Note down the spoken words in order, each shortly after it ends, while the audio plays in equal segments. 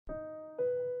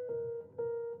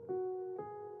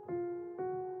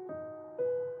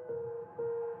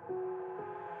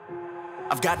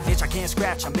I've got an itch I can't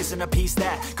scratch, I'm missing a piece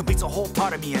that completes a whole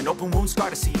part of me, an open wound scar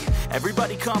to see.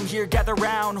 Everybody come here, gather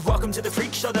round, welcome to the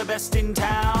freak show, the best in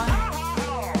town.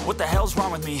 What the hell's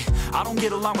wrong with me? I don't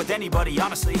get along with anybody,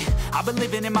 honestly. I've been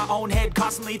living in my own head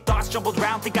constantly, thoughts jumbled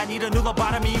round, think I need a new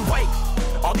lobotomy. Wait,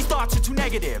 all these thoughts are too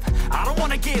negative. I don't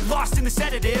wanna get lost in the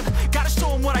sedative. Gotta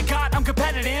show them what I got, I'm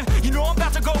competitive. You know I'm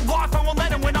about to go off, I won't let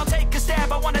them win, I'll take a stab.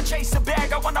 I wanna chase a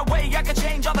bag, I want a way I can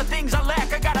change all the things I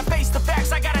lack. I gotta face the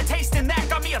facts, I got a taste in that.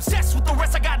 Got me obsessed with the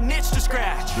rest, I got an itch to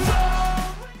scratch.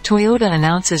 Toyota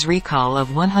announces recall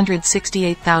of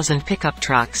 168,000 pickup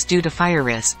trucks due to fire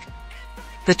risk.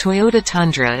 The Toyota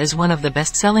Tundra is one of the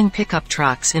best-selling pickup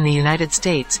trucks in the United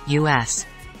States, U.S.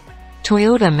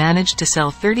 Toyota managed to sell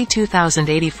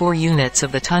 32,084 units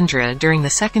of the Tundra during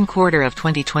the second quarter of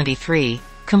 2023,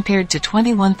 compared to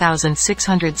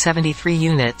 21,673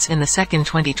 units in the second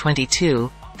 2022.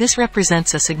 This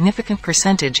represents a significant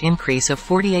percentage increase of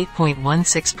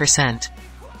 48.16%.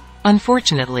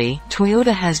 Unfortunately,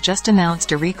 Toyota has just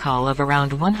announced a recall of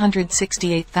around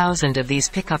 168,000 of these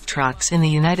pickup trucks in the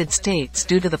United States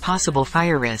due to the possible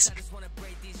fire risk.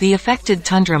 The affected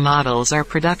Tundra models are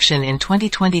production in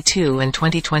 2022 and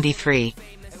 2023.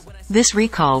 This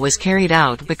recall was carried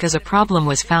out because a problem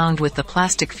was found with the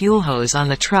plastic fuel hose on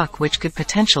the truck which could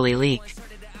potentially leak.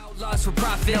 Lost for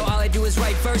profit, all I do is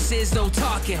write verses, no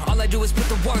talking. All I do is put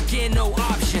the work in, no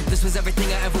option. This was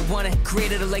everything I ever wanted.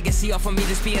 Created a legacy off of me,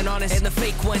 just being honest. And the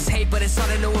fake ones hate, but it's all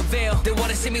to no avail. They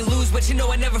wanna see me lose, but you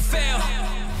know I never fail.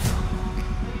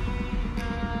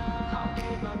 I'll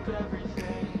give up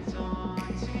everything,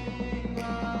 daunting,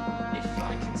 if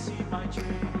I can see my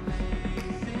dream.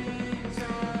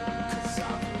 Cause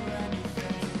I'll do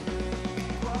anything,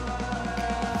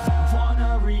 want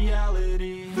a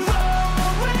reality.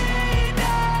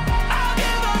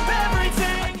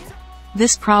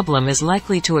 This problem is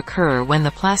likely to occur when the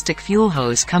plastic fuel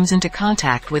hose comes into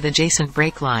contact with adjacent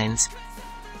brake lines.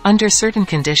 Under certain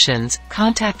conditions,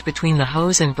 contact between the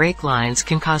hose and brake lines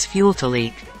can cause fuel to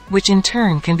leak, which in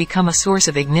turn can become a source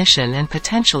of ignition and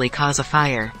potentially cause a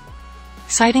fire.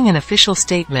 Citing an official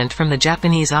statement from the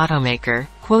Japanese automaker,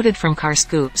 quoted from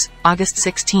CarScoops, August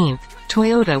 16,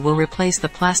 Toyota will replace the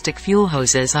plastic fuel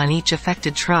hoses on each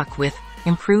affected truck with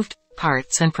improved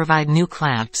parts and provide new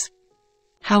clamps.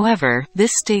 However,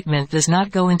 this statement does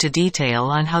not go into detail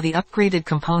on how the upgraded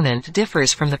component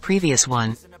differs from the previous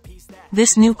one.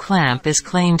 This new clamp is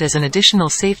claimed as an additional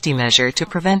safety measure to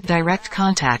prevent direct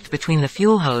contact between the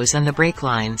fuel hose and the brake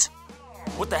lines.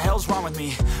 What the hell's wrong with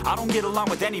me? I don't get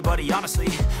along with anybody, honestly.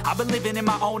 I've been living in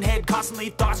my own head constantly,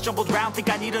 thoughts jumbled round,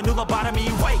 think I need a new lobotomy.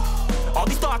 Wait, all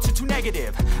these thoughts are too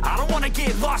negative. I don't wanna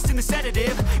get lost in the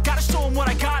sedative. Gotta show them what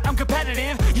I got, I'm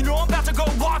competitive. You know I'm about to go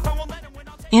off, I won't let them.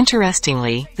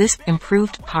 Interestingly, this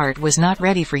improved part was not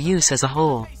ready for use as a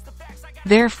whole.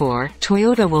 Therefore,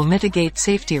 Toyota will mitigate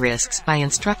safety risks by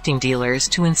instructing dealers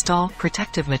to install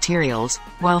protective materials,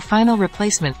 while final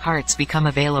replacement parts become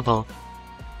available.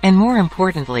 And more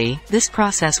importantly, this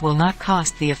process will not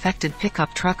cost the affected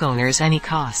pickup truck owners any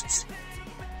costs.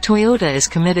 Toyota is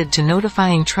committed to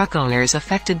notifying truck owners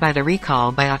affected by the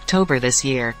recall by October this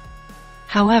year.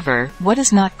 However, what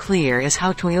is not clear is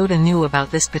how Toyota knew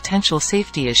about this potential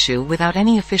safety issue without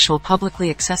any official publicly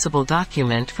accessible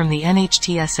document from the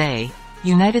NHTSA,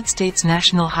 United States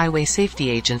National Highway Safety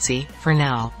Agency, for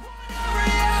now.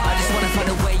 I just wanna find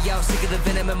a way out, sick of the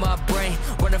venom in my brain.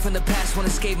 Running from the past, wanna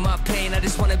escape my pain. I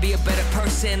just wanna be a better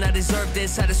person, I deserve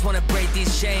this, I just wanna break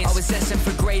these chains. Always asking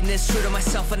for greatness, true to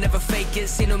myself, I never fake it.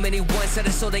 Seen no many ones that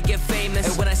are so they get famous.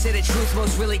 And when I say the truth,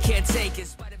 most really can't take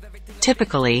it.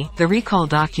 Typically, the recall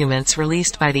documents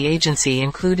released by the agency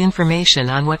include information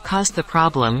on what caused the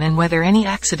problem and whether any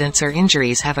accidents or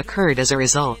injuries have occurred as a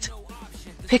result.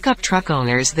 Pickup truck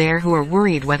owners there who are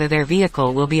worried whether their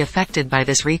vehicle will be affected by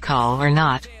this recall or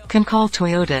not, can call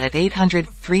Toyota at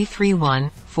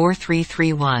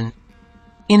 800-331-4331.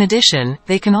 In addition,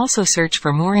 they can also search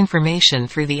for more information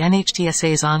through the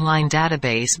NHTSA's online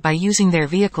database by using their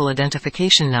vehicle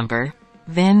identification number,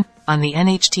 VIN, on the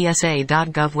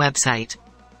NHTSA.gov website.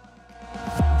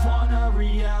 Want a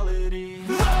reality.